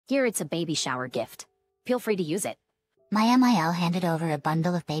Here it's a baby shower gift. Feel free to use it. My MIL handed over a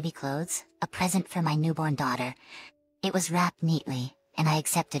bundle of baby clothes, a present for my newborn daughter. It was wrapped neatly, and I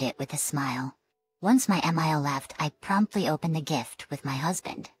accepted it with a smile. Once my MIL left, I promptly opened the gift with my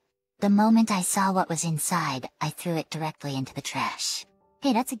husband. The moment I saw what was inside, I threw it directly into the trash.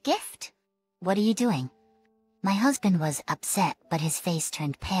 Hey, that's a gift! What are you doing? My husband was upset, but his face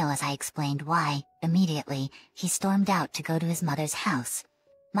turned pale as I explained why. Immediately, he stormed out to go to his mother's house.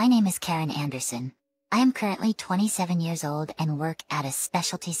 My name is Karen Anderson. I am currently 27 years old and work at a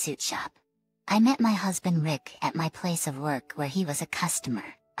specialty suit shop. I met my husband Rick at my place of work where he was a customer.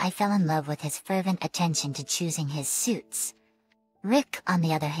 I fell in love with his fervent attention to choosing his suits. Rick, on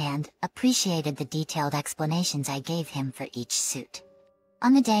the other hand, appreciated the detailed explanations I gave him for each suit.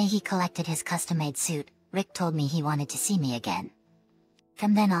 On the day he collected his custom-made suit, Rick told me he wanted to see me again.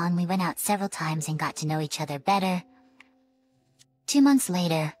 From then on, we went out several times and got to know each other better. 2 months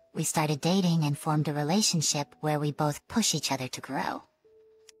later, we started dating and formed a relationship where we both push each other to grow.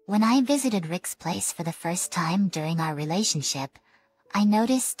 When I visited Rick's place for the first time during our relationship, I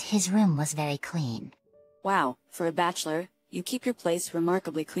noticed his room was very clean. Wow, for a bachelor, you keep your place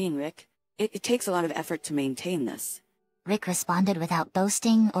remarkably clean, Rick. It takes a lot of effort to maintain this. Rick responded without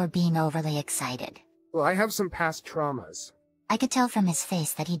boasting or being overly excited. Well, I have some past traumas. I could tell from his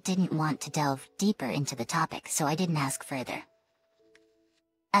face that he didn't want to delve deeper into the topic, so I didn't ask further.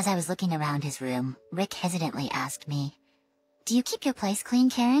 As I was looking around his room, Rick hesitantly asked me, "Do you keep your place clean,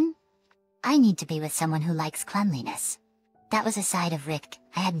 Karen?" I need to be with someone who likes cleanliness. That was a side of Rick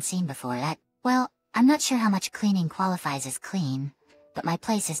I hadn't seen before. I'm not sure how much cleaning qualifies as clean, but my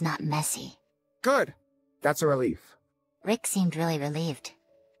place is not messy. Good. That's a relief. Rick seemed really relieved.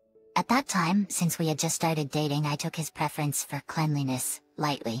 At that time, since we had just started dating, I took his preference for cleanliness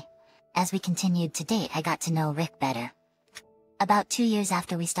lightly. As we continued to date, I got to know Rick better. About 2 years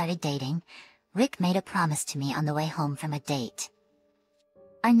after we started dating, Rick made a promise to me on the way home from a date.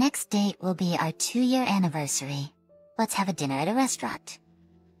 Our next date will be our 2-year anniversary. Let's have a dinner at a restaurant.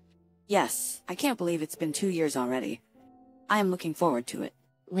 Yes, I can't believe it's been 2 years already. I am looking forward to it.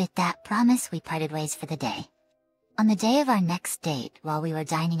 With that promise, we parted ways for the day. On the day of our next date, while we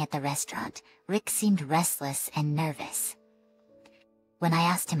were dining at the restaurant, Rick seemed restless and nervous. When I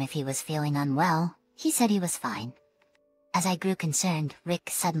asked him if he was feeling unwell, he said he was fine. As I grew concerned, Rick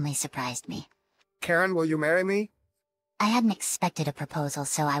suddenly surprised me. Karen, will you marry me? I hadn't expected a proposal,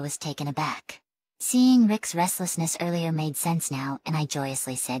 so I was taken aback. Seeing Rick's restlessness earlier made sense now, and I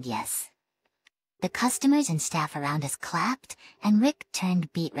joyously said yes. The customers and staff around us clapped, and Rick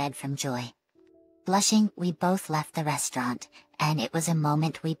turned beet red from joy. Blushing, we both left the restaurant, and it was a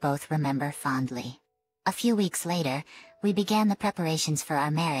moment we both remember fondly. A few weeks later, we began the preparations for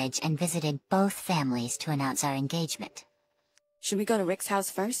our marriage and visited both families to announce our engagement. Should we go to Rick's house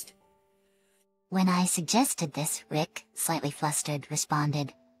first? When I suggested this, Rick, slightly flustered,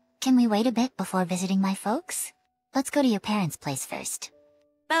 responded, "Can we wait a bit before visiting my folks? Let's go to your parents' place first."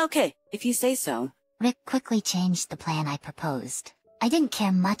 Okay, if you say so. Rick quickly changed the plan I proposed. I didn't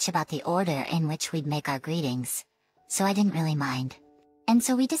care much about the order in which we'd make our greetings, so I didn't really mind. And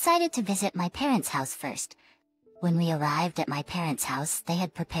so we decided to visit my parents' house first. When we arrived at my parents' house, they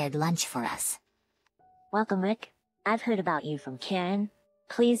had prepared lunch for us. Welcome, Rick. I've heard about you from Karen.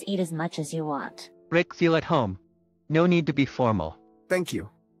 Please eat as much as you want. Rick, feel at home. No need to be formal. Thank you.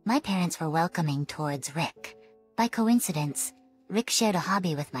 My parents were welcoming towards Rick. By coincidence, Rick shared a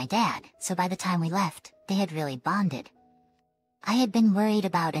hobby with my dad, so by the time we left, they had really bonded. I had been worried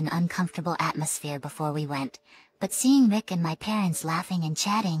about an uncomfortable atmosphere before we went, but seeing Rick and my parents laughing and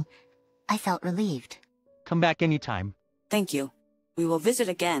chatting, I felt relieved. Come back anytime. Thank you. We will visit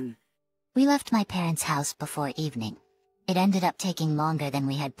again. We left my parents' house before evening. It ended up taking longer than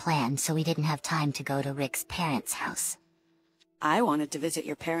we had planned, so we didn't have time to go to Rick's parents' house. I wanted to visit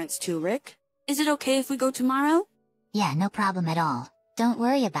your parents too, Rick. Is it okay if we go tomorrow? Yeah, no problem at all. Don't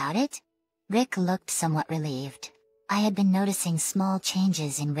worry about it. Rick looked somewhat relieved. I had been noticing small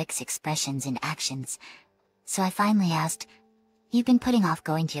changes in Rick's expressions and actions, so I finally asked, "You've been putting off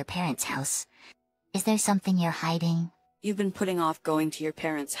going to your parents' house. Is there something you're hiding?" You've been putting off going to your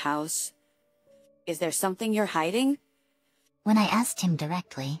parents' house. Is there something you're hiding? When I asked him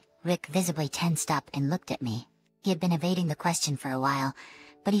directly, Rick visibly tensed up and looked at me. He had been evading the question for a while,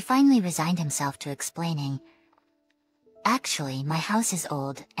 but he finally resigned himself to explaining. "Actually, my house is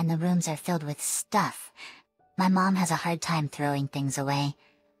old, and the rooms are filled with stuff. My mom has a hard time throwing things away.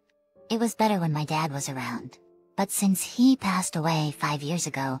 It was better when my dad was around. But since he passed away 5 years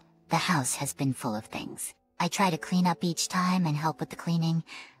ago, the house has been full of things. I try to clean up each time and help with the cleaning,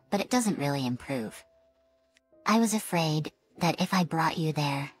 but it doesn't really improve." I was afraid that if I brought you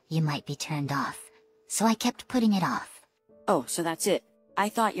there, you might be turned off. So I kept putting it off. Oh, so that's it. I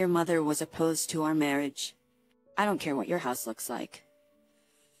thought your mother was opposed to our marriage. I don't care what your house looks like.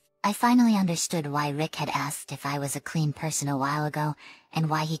 I finally understood why Rick had asked if I was a clean person a while ago, and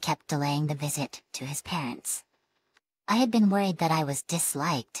why he kept delaying the visit to his parents. I had been worried that I was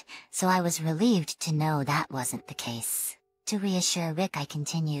disliked, so I was relieved to know that wasn't the case. To reassure Rick, I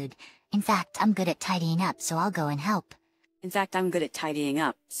continued, "In fact, I'm good at tidying up, so I'll go and help." In fact, I'm good at tidying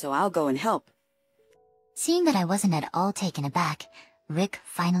up, so I'll go and help. Seeing that I wasn't at all taken aback, Rick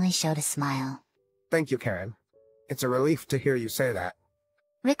finally showed a smile. Thank you, Karen. It's a relief to hear you say that.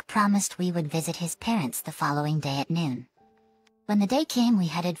 Rick promised we would visit his parents the following day at noon. When the day came, we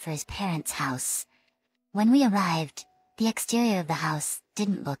headed for his parents' house. When we arrived, the exterior of the house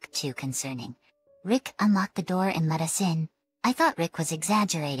didn't look too concerning. Rick unlocked the door and let us in. I thought Rick was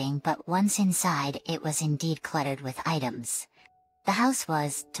exaggerating, but once inside, it was indeed cluttered with items. The house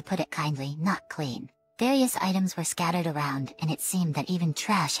was, to put it kindly, not clean. Various items were scattered around, and it seemed that even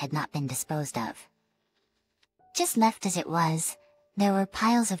trash had not been disposed of. Just left as it was, there were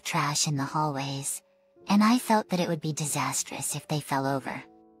piles of trash in the hallways, and I felt that it would be disastrous if they fell over.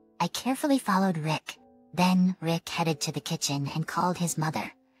 I carefully followed Rick. Then Rick headed to the kitchen and called his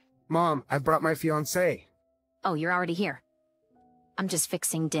mother. Mom, I brought my fiancé. Oh, you're already here. I'm just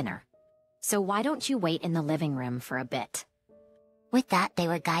fixing dinner. So why don't you wait in the living room for a bit? With that, they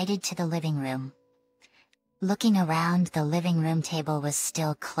were guided to the living room. Looking around, the living room table was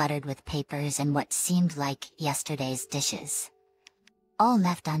still cluttered with papers and what seemed like yesterday's dishes. All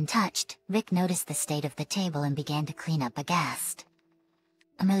left untouched, Rick noticed the state of the table and began to clean up aghast.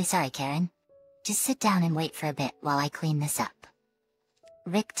 "I'm really sorry, Karen. Just sit down and wait for a bit while I clean this up."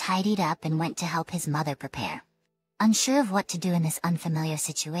 Rick tidied up and went to help his mother prepare. Unsure of what to do in this unfamiliar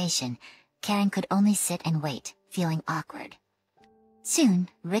situation, Karen could only sit and wait, feeling awkward. Soon,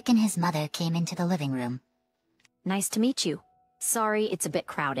 Rick and his mother came into the living room. Nice to meet you. Sorry it's a bit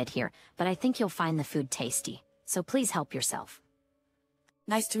crowded here, but I think you'll find the food tasty, so please help yourself.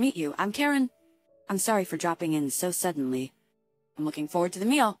 Nice to meet you. I'm Karen. I'm sorry for dropping in so suddenly. I'm looking forward to the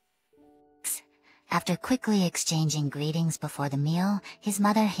meal. After quickly exchanging greetings before the meal, his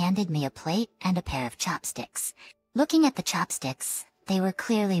mother handed me a plate and a pair of chopsticks. Looking at the chopsticks, they were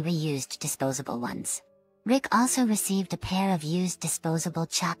clearly reused disposable ones. Rick also received a pair of used disposable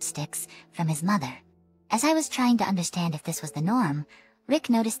chopsticks from his mother. As I was trying to understand if this was the norm, Rick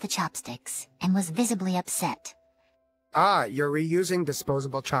noticed the chopsticks and was visibly upset. Ah, you're reusing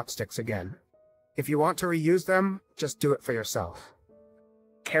disposable chopsticks again. If you want to reuse them, just do it for yourself.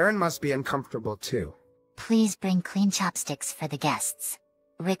 Karen must be uncomfortable too. "Please bring clean chopsticks for the guests."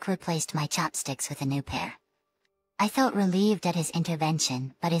 Rick replaced my chopsticks with a new pair. I felt relieved at his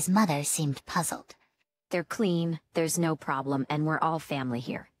intervention, but his mother seemed puzzled. They're clean, there's no problem, and we're all family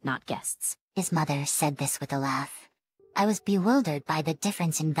here, not guests. His mother said this with a laugh. I was bewildered by the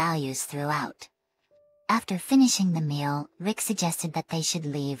difference in values throughout. After finishing the meal, Rick suggested that they should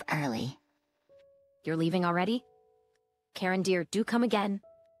leave early. You're leaving already? Karen dear, do come again.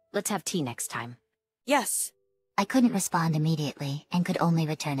 Let's have tea next time. Yes. I couldn't respond immediately, and could only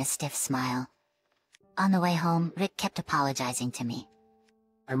return a stiff smile. On the way home, Rick kept apologizing to me.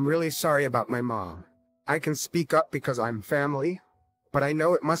 I'm really sorry about my mom. I can speak up because I'm family, but I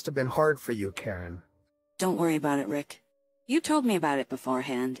know it must have been hard for you, Karen. Don't worry about it, Rick. You told me about it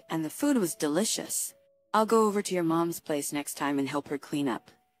beforehand, and the food was delicious. I'll go over to your mom's place next time and help her clean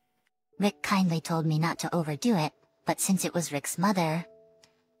up. Rick kindly told me not to overdo it, but since it was Rick's mother,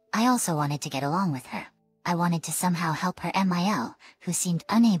 I also wanted to get along with her. I wanted to somehow help her MIL, who seemed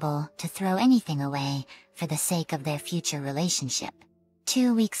unable to throw anything away for the sake of their future relationship.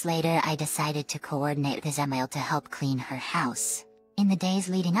 2 weeks later, I decided to coordinate with his MIL to help clean her house. In the days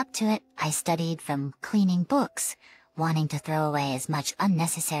leading up to it, I studied from cleaning books, wanting to throw away as much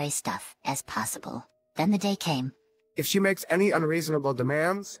unnecessary stuff as possible. Then the day came. If she makes any unreasonable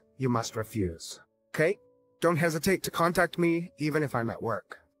demands, you must refuse. Okay? Don't hesitate to contact me, even if I'm at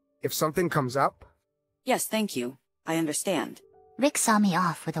work. If something comes up... Yes, thank you. I understand. Rick saw me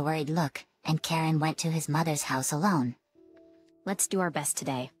off with a worried look, and Karen went to his mother's house alone. Let's do our best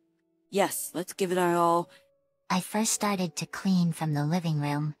today. Yes, let's give it our all. I first started to clean from the living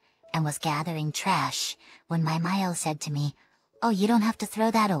room, and was gathering trash, when my Mile said to me, "Oh, you don't have to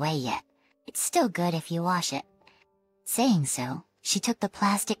throw that away yet. It's still good if you wash it." Saying so, she took the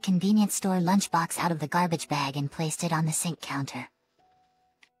plastic convenience store lunchbox out of the garbage bag and placed it on the sink counter.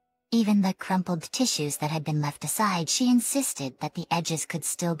 Even the crumpled tissues that had been left aside, she insisted that the edges could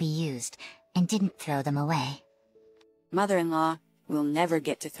still be used, and didn't throw them away. Mother-in-law, we'll never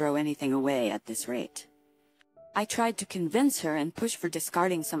get to throw anything away at this rate. I tried to convince her and push for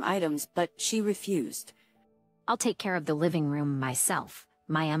discarding some items, but she refused. I'll take care of the living room myself,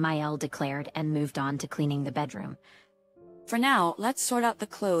 my MIL declared and moved on to cleaning the bedroom. For now, let's sort out the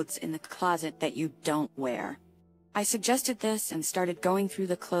clothes in the closet that you don't wear. I suggested this and started going through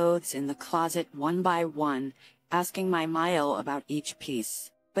the clothes in the closet one by one, asking my Mile about each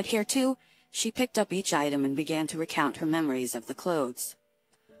piece. But here too, she picked up each item and began to recount her memories of the clothes.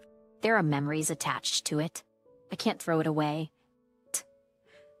 There are memories attached to it. I can't throw it away.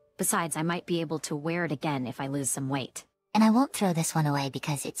 Besides, I might be able to wear it again if I lose some weight. And I won't throw this one away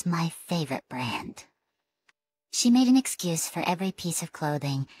because it's my favorite brand. She made an excuse for every piece of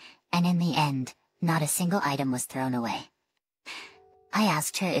clothing, and in the end, not a single item was thrown away. I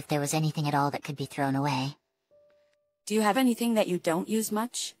asked her if there was anything at all that could be thrown away. Do you have anything that you don't use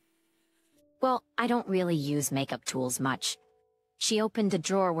much? Well, I don't really use makeup tools much. She opened a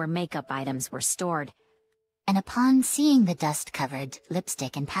drawer where makeup items were stored. And upon seeing the dust-covered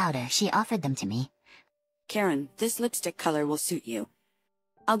lipstick and powder, she offered them to me. Karen, this lipstick color will suit you.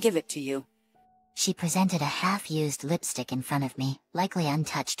 I'll give it to you. She presented a half-used lipstick in front of me, likely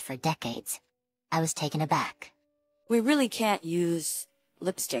untouched for decades. I was taken aback. We really can't use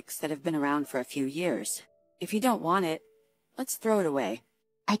lipsticks that have been around for a few years. If you don't want it, let's throw it away.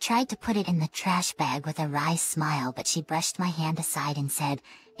 I tried to put it in the trash bag with a wry smile, but she brushed my hand aside and said,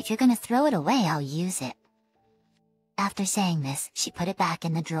 "If you're gonna throw it away, I'll use it." After saying this, she put it back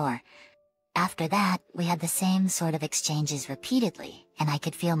in the drawer. After that, we had the same sort of exchanges repeatedly, and I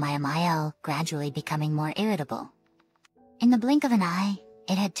could feel my MIL gradually becoming more irritable. In the blink of an eye,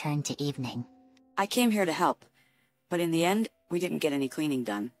 it had turned to evening. I came here to help, but in the end, we didn't get any cleaning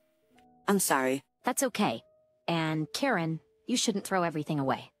done. I'm sorry. That's okay. And Karen, you shouldn't throw everything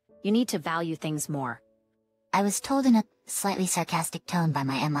away. You need to value things more. I was told in a slightly sarcastic tone by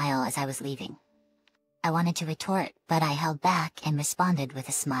my MIL as I was leaving. I wanted to retort, but I held back and responded with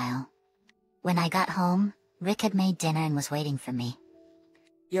a smile. When I got home, Rick had made dinner and was waiting for me.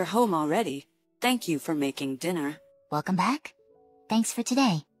 You're home already. Thank you for making dinner. Welcome back. Thanks for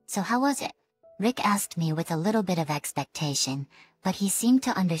today. So how was it? Rick asked me with a little bit of expectation, but he seemed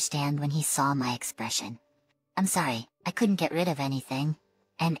to understand when he saw my expression. I'm sorry, I couldn't get rid of anything,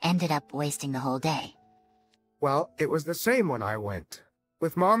 and ended up wasting the whole day. Well, it was the same when I went.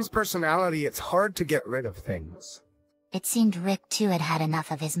 With Mom's personality, it's hard to get rid of things. It seemed Rick too had had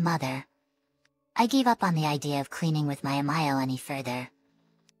enough of his mother. I gave up on the idea of cleaning with my MIL any further.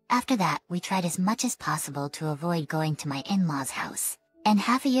 After that, we tried as much as possible to avoid going to my in-laws' house. And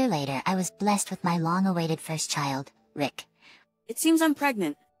half a year later, I was blessed with my long-awaited first child, Rick. It seems I'm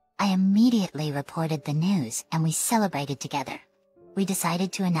pregnant. I immediately reported the news, and we celebrated together. We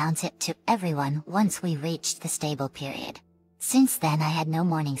decided to announce it to everyone once we reached the stable period. Since then, I had no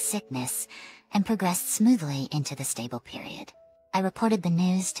morning sickness, and progressed smoothly into the stable period. I reported the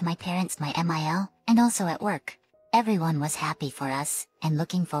news to my parents, my MIL, and also at work. Everyone was happy for us, and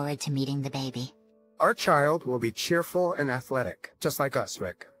looking forward to meeting the baby. Our child will be cheerful and athletic, just like us,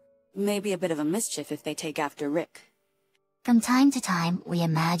 Rick. Maybe a bit of a mischief if they take after Rick. From time to time, we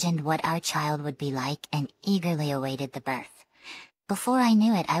imagined what our child would be like and eagerly awaited the birth. Before I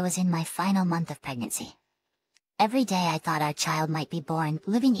knew it, I was in my final month of pregnancy. Every day I thought our child might be born,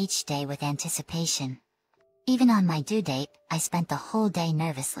 living each day with anticipation. Even on my due date, I spent the whole day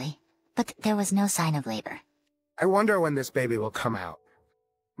nervously, but there was no sign of labor. I wonder when this baby will come out.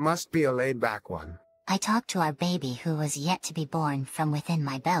 Must be a laid-back one. I talked to our baby who was yet to be born from within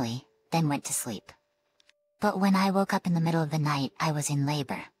my belly, then went to sleep. But when I woke up in the middle of the night, I was in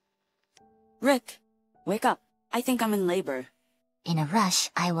labor. Rick, wake up. I think I'm in labor. In a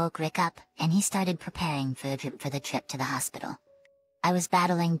rush, I woke Rick up, and he started preparing for the trip to the hospital. I was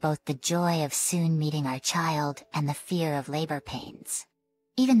battling both the joy of soon meeting our child and the fear of labor pains.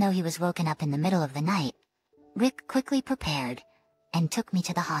 Even though he was woken up in the middle of the night, Rick quickly prepared and took me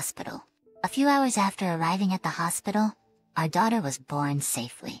to the hospital. A few hours after arriving at the hospital, our daughter was born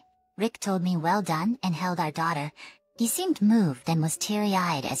safely. Rick told me well done and held our daughter. He seemed moved and was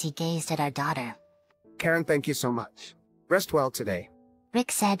teary-eyed as he gazed at our daughter. Karen, thank you so much. Rest well today.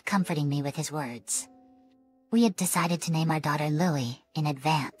 Rick said, comforting me with his words. We had decided to name our daughter Lily in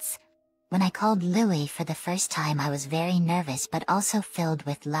advance. When I called Lily for the first time, I was very nervous but also filled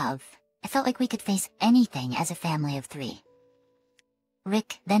with love. I felt like we could face anything as a family of 3.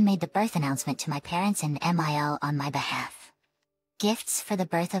 Rick then made the birth announcement to my parents and MIL on my behalf. Gifts for the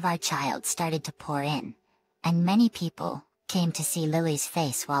birth of our child started to pour in, and many people came to see Lily's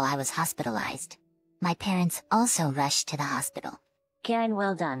face while I was hospitalized. My parents also rushed to the hospital. Karen,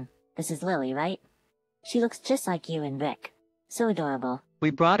 well done. This is Lily, right? She looks just like you and Rick. So adorable. We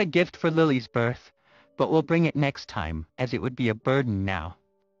brought a gift for Lily's birth, but we'll bring it next time, as it would be a burden now.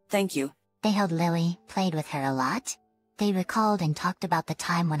 Thank you. They held Lily, played with her a lot. They recalled and talked about the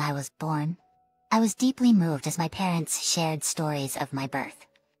time when I was born. I was deeply moved as my parents shared stories of my birth.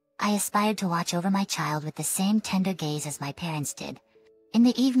 I aspired to watch over my child with the same tender gaze as my parents did. In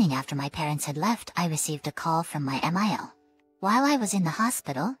the evening after my parents had left, I received a call from my MIL. While I was in the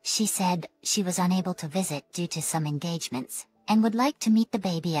hospital, she said she was unable to visit due to some engagements, and would like to meet the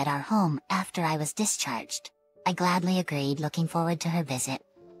baby at our home after I was discharged. I gladly agreed, looking forward to her visit,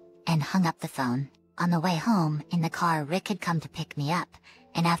 and hung up the phone. On the way home, in the car, Rick had come to pick me up,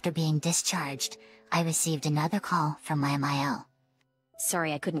 and after being discharged, I received another call from my MIL.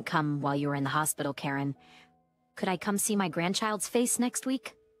 Sorry I couldn't come while you were in the hospital, Karen. Could I come see my grandchild's face next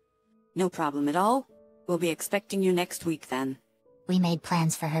week? No problem at all. We'll be expecting you next week then. We made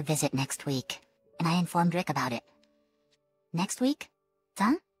plans for her visit next week, and I informed Rick about it. Next week?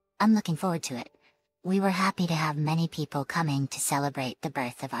 Son? I'm looking forward to it. We were happy to have many people coming to celebrate the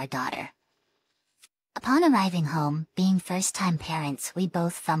birth of our daughter. Upon arriving home, being first-time parents, we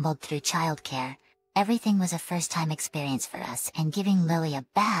both fumbled through childcare. Everything was a first-time experience for us, and giving Lily a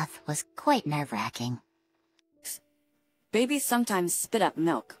bath was quite nerve-wracking. Babies sometimes spit up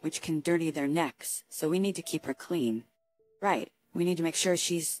milk, which can dirty their necks, so we need to keep her clean. Right, we need to make sure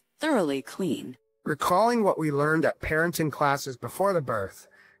she's thoroughly clean. Recalling what we learned at parenting classes before the birth,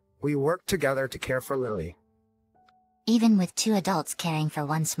 we worked together to care for Lily. Even with 2 adults caring for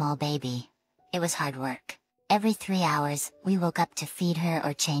one small baby, it was hard work. Every 3 hours, we woke up to feed her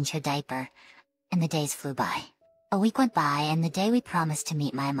or change her diaper, and the days flew by. A week went by, and the day we promised to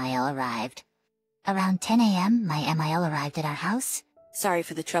meet my MIL arrived. Around 10 a.m., my MIL arrived at our house. Sorry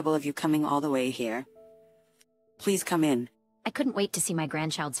for the trouble of you coming all the way here. Please come in. I couldn't wait to see my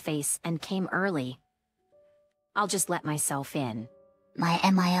grandchild's face and came early. I'll just let myself in. My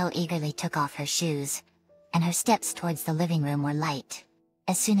MIL eagerly took off her shoes, and her steps towards the living room were light.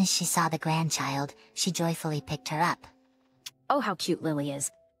 As soon as she saw the grandchild, she joyfully picked her up. Oh, how cute Lily is.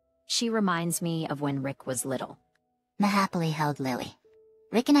 She reminds me of when Rick was little. Ma happily held Lily.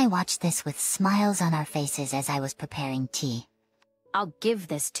 Rick and I watched this with smiles on our faces as I was preparing tea. I'll give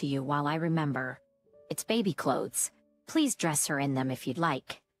this to you while I remember. It's baby clothes. Please dress her in them if you'd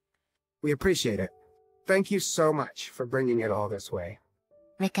like. We appreciate it. Thank you so much for bringing it all this way.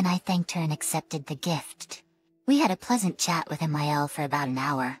 Rick and I thanked her and accepted the gift. We had a pleasant chat with MIL for about an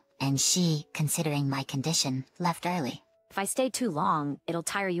hour, and she, considering my condition, left early. If I stay too long, it'll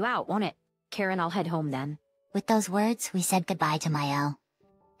tire you out, won't it? Karen, I'll head home then. With those words, we said goodbye to MIL.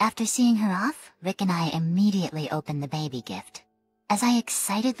 After seeing her off, Rick and I immediately opened the baby gift. As I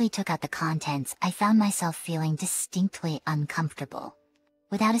excitedly took out the contents, I found myself feeling distinctly uncomfortable.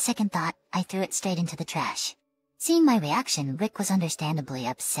 Without a second thought, I threw it straight into the trash. Seeing my reaction, Rick was understandably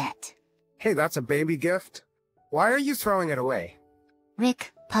upset. Hey, that's a baby gift? Why are you throwing it away?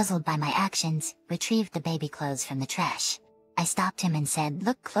 Rick, puzzled by my actions, retrieved the baby clothes from the trash. I stopped him and said,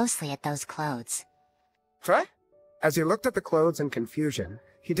 "Look closely at those clothes." What? As he looked at the clothes in confusion,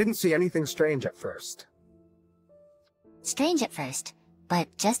 he didn't see anything strange at first. Strange at first, but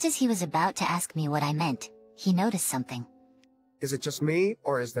just as he was about to ask me what I meant, he noticed something. Is it just me,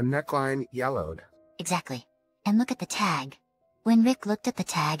 or is the neckline yellowed? Exactly. And look at the tag. When Rick looked at the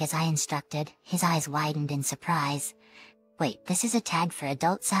tag as I instructed, his eyes widened in surprise. Wait, this is a tag for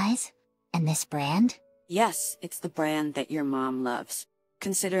adult size? And this brand? Yes, it's the brand that your mom loves.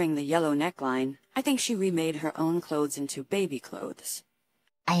 Considering the yellow neckline, I think she remade her own clothes into baby clothes.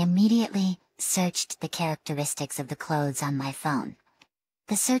 I immediately searched the characteristics of the clothes on my phone.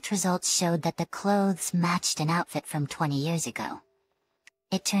 The search results showed that the clothes matched an outfit from 20 years ago.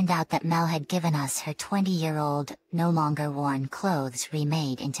 It turned out that Mel had given us her 20-year-old, no longer worn clothes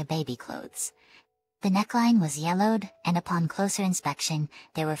remade into baby clothes. The neckline was yellowed, and upon closer inspection,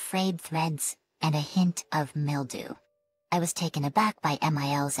 there were frayed threads and a hint of mildew. I was taken aback by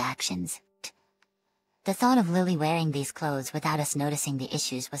MIL's actions. The thought of Lily wearing these clothes without us noticing the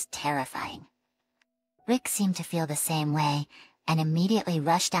issues was terrifying. Rick seemed to feel the same way, and immediately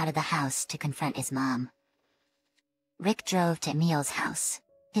rushed out of the house to confront his mom. Rick drove to Emil's house.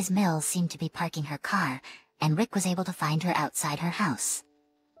 His Mill seemed to be parking her car, and Rick was able to find her outside her house.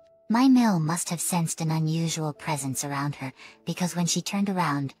 My Mill must have sensed an unusual presence around her, because when she turned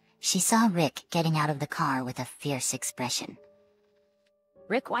around, she saw Rick getting out of the car with a fierce expression.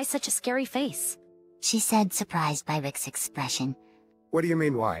 Rick, why such a scary face? She said, surprised by Rick's expression. What do you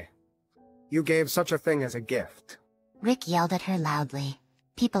mean, why? You gave such a thing as a gift. Rick yelled at her loudly.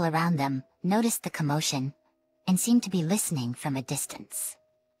 People around them noticed the commotion, and seemed to be listening from a distance.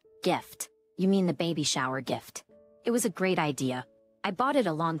 Gift. You mean the baby shower gift. It was a great idea. I bought it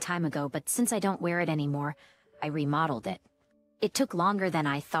a long time ago, but since I don't wear it anymore, I remodeled it. It took longer than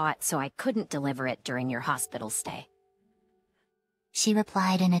I thought, so I couldn't deliver it during your hospital stay. She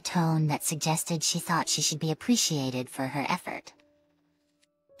replied in a tone that suggested she thought she should be appreciated for her effort.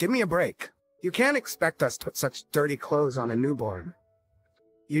 Give me a break. You can't expect us to put such dirty clothes on a newborn.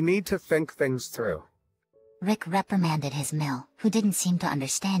 You need to think things through. Rick reprimanded his mill, who didn't seem to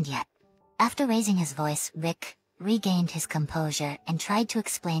understand yet. After raising his voice, Rick regained his composure and tried to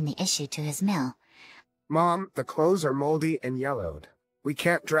explain the issue to his mill. Mom, the clothes are moldy and yellowed. We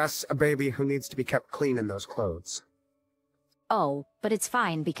can't dress a baby who needs to be kept clean in those clothes. Oh, but it's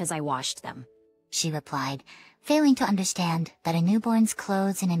fine because I washed them. She replied, failing to understand that a newborn's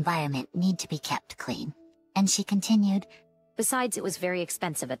clothes and environment need to be kept clean. And she continued, Besides, it was very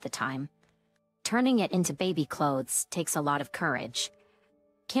expensive at the time. Turning it into baby clothes takes a lot of courage.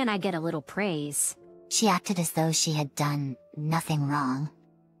 Can I get a little praise? She acted as though she had done nothing wrong,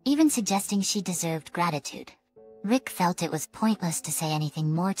 even suggesting she deserved gratitude. Rick felt it was pointless to say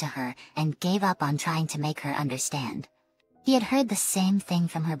anything more to her and gave up on trying to make her understand. He had heard the same thing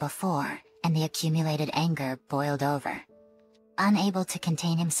from her before, and the accumulated anger boiled over. Unable to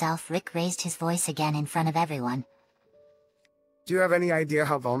contain himself, Rick raised his voice again in front of everyone. Do you have any idea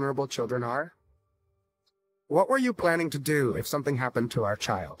how vulnerable children are? What were you planning to do if something happened to our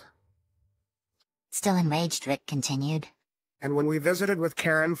child? Still enraged, Rick continued. And when we visited with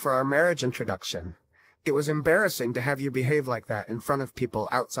Karen for our marriage introduction, it was embarrassing to have you behave like that in front of people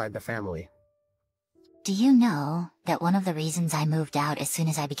outside the family. Do you know that one of the reasons I moved out as soon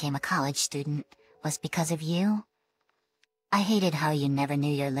as I became a college student was because of you? I hated how you never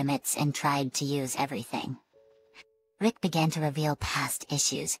knew your limits and tried to use everything. Rick began to reveal past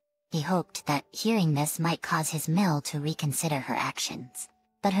issues. He hoped that hearing this might cause his mill to reconsider her actions.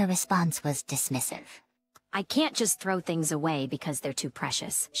 But her response was dismissive. I can't just throw things away because they're too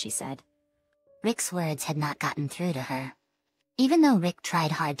precious, she said. Rick's words had not gotten through to her. Even though Rick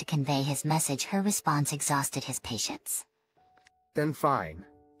tried hard to convey his message, her response exhausted his patience. Then fine.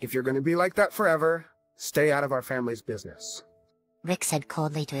 If you're going to be like that forever, stay out of our family's business. Rick said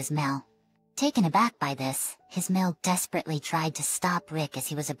coldly to his mill. Taken aback by this, his mill desperately tried to stop Rick as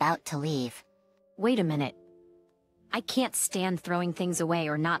he was about to leave. Wait a minute. I can't stand throwing things away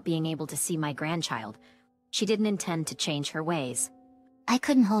or not being able to see my grandchild. She didn't intend to change her ways. I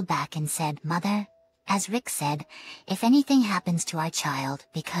couldn't hold back and said, Mother, as Rick said, if anything happens to our child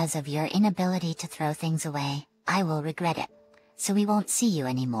because of your inability to throw things away, I will regret it, so we won't see you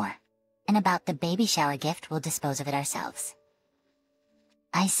anymore. And about the baby shower gift, we'll dispose of it ourselves.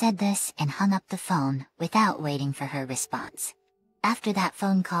 I said this and hung up the phone without waiting for her response. After that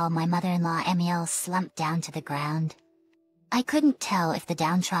phone call, my mother-in-law Emiel slumped down to the ground. I couldn't tell if the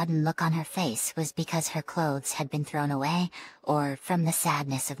downtrodden look on her face was because her clothes had been thrown away, or from the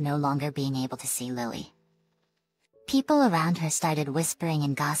sadness of no longer being able to see Lily. People around her started whispering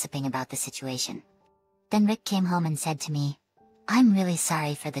and gossiping about the situation. Then Rick came home and said to me, I'm really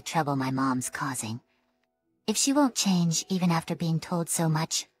sorry for the trouble my mom's causing. If she won't change even after being told so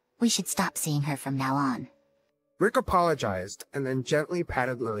much, we should stop seeing her from now on. Rick apologized and then gently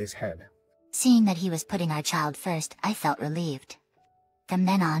patted Lily's head. Seeing that he was putting our child first, I felt relieved. From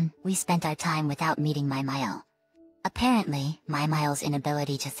then on, we spent our time without meeting my Mael. Apparently, my Mael's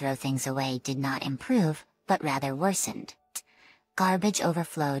inability to throw things away did not improve, but rather worsened. Garbage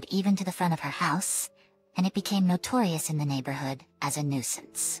overflowed even to the front of her house, and it became notorious in the neighborhood as a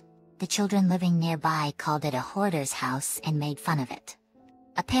nuisance. The children living nearby called it a hoarder's house and made fun of it.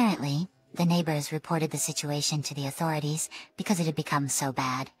 Apparently, the neighbors reported the situation to the authorities because it had become so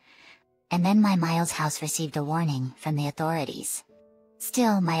bad. And then my Mael's house received a warning from the authorities.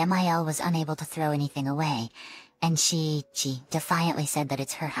 Still, my Mael was unable to throw anything away, and she defiantly said that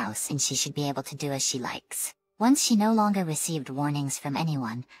it's her house and she should be able to do as she likes. Once she no longer received warnings from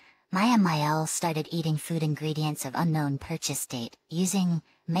anyone, my Mael started eating food ingredients of unknown purchase date, using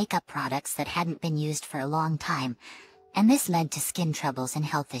makeup products that hadn't been used for a long time, and this led to skin troubles and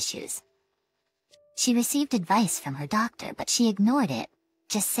health issues. She received advice from her doctor, but she ignored it,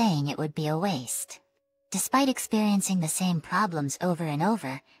 just saying it would be a waste. Despite experiencing the same problems over and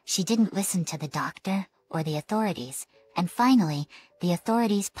over, she didn't listen to the doctor or the authorities, and finally, the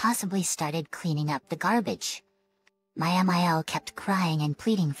authorities possibly started cleaning up the garbage. My Mael kept crying and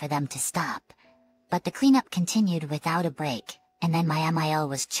pleading for them to stop, but the cleanup continued without a break, and then my Mael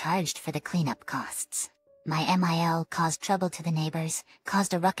was charged for the cleanup costs. My Mael caused trouble to the neighbors,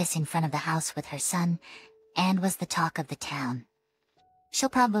 caused a ruckus in front of the house with her son, and was the talk of the town. She'll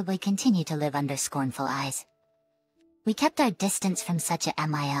probably continue to live under scornful eyes. We kept our distance from such a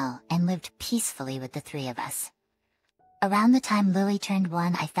Mael and lived peacefully with the three of us. Around the time Lily turned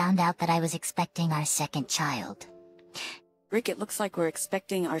 1, I found out that I was expecting our second child. Rick, it looks like we're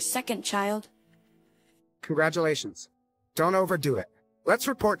expecting our second child. Congratulations. Don't overdo it. Let's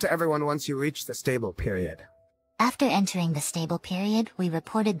report to everyone once you reach the stable period. After entering the stable period, we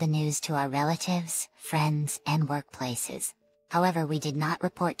reported the news to our relatives, friends, and workplaces. However, we did not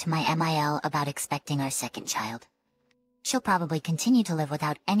report to my MIL about expecting our second child. She'll probably continue to live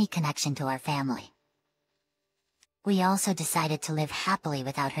without any connection to our family. We also decided to live happily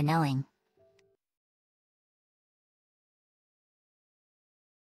without her knowing.